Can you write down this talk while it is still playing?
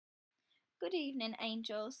Good evening,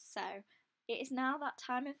 angels. So, it is now that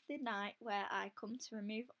time of the night where I come to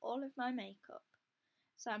remove all of my makeup.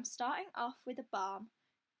 So, I'm starting off with a balm.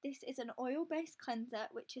 This is an oil based cleanser,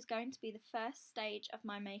 which is going to be the first stage of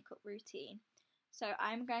my makeup routine. So,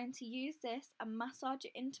 I'm going to use this and massage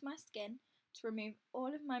it into my skin to remove all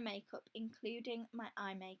of my makeup, including my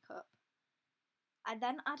eye makeup. I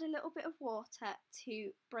then add a little bit of water to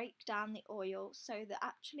break down the oil so that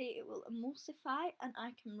actually it will emulsify and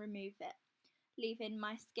I can remove it, leaving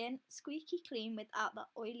my skin squeaky clean without that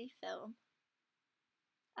oily film.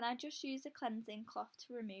 And I just use a cleansing cloth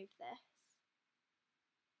to remove this.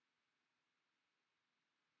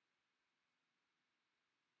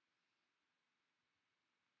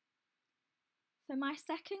 For my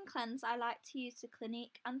second cleanse, I like to use the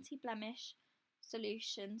Clinique Anti-Blemish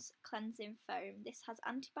Solutions Cleansing Foam. This has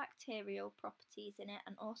antibacterial properties in it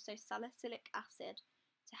and also salicylic acid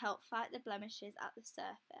to help fight the blemishes at the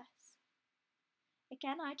surface.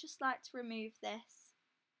 Again, I just like to remove this.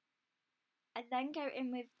 I then go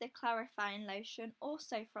in with the clarifying lotion,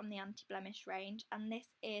 also from the anti-blemish range, and this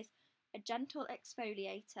is a gentle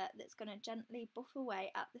exfoliator that's going to gently buff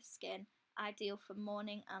away at the skin, ideal for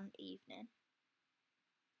morning and evening.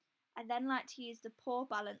 I then like to use the Pore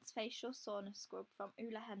Balance Facial Sauna Scrub from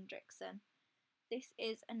Ole Henriksen. This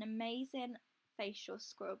is an amazing facial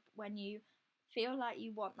scrub when you feel like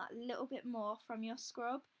you want that little bit more from your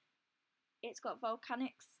scrub. It's got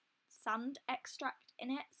volcanic sand extract in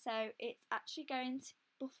it, so it's actually going to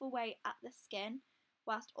buff away at the skin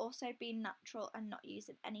whilst also being natural and not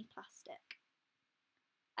using any plastic.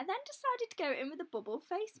 I then decided to go in with a bubble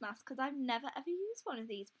face mask because I've never ever used one of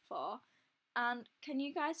these before. And can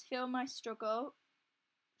you guys feel my struggle?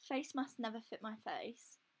 Face masks never fit my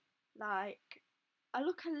face. Like, I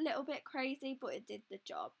look a little bit crazy, but it did the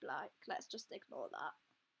job. Like, let's just ignore that.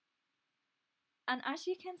 And as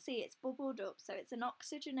you can see, it's bubbled up, so it's an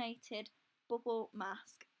oxygenated bubble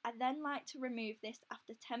mask. I then like to remove this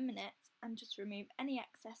after 10 minutes and just remove any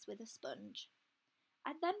excess with a sponge.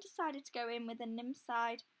 I then decided to go in with a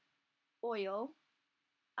Nimside oil,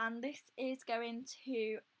 and this is going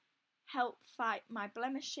to help fight my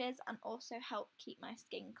blemishes and also help keep my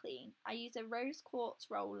skin clean. I use a rose quartz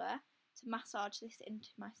roller to massage this into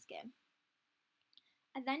my skin.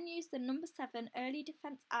 I then use the No. 7 Early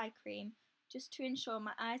Defense Eye Cream just to ensure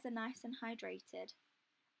my eyes are nice and hydrated.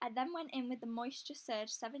 I then went in with the Moisture Surge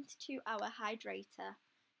 72-hour hydrator.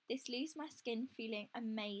 This leaves my skin feeling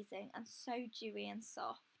amazing and so dewy and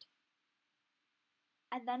soft.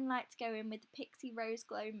 I then like to go in with the Pixie Rose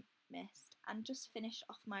Glow Mist and just finish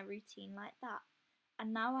off my routine like that.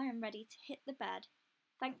 And now I am ready to hit the bed.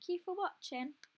 Thank you for watching.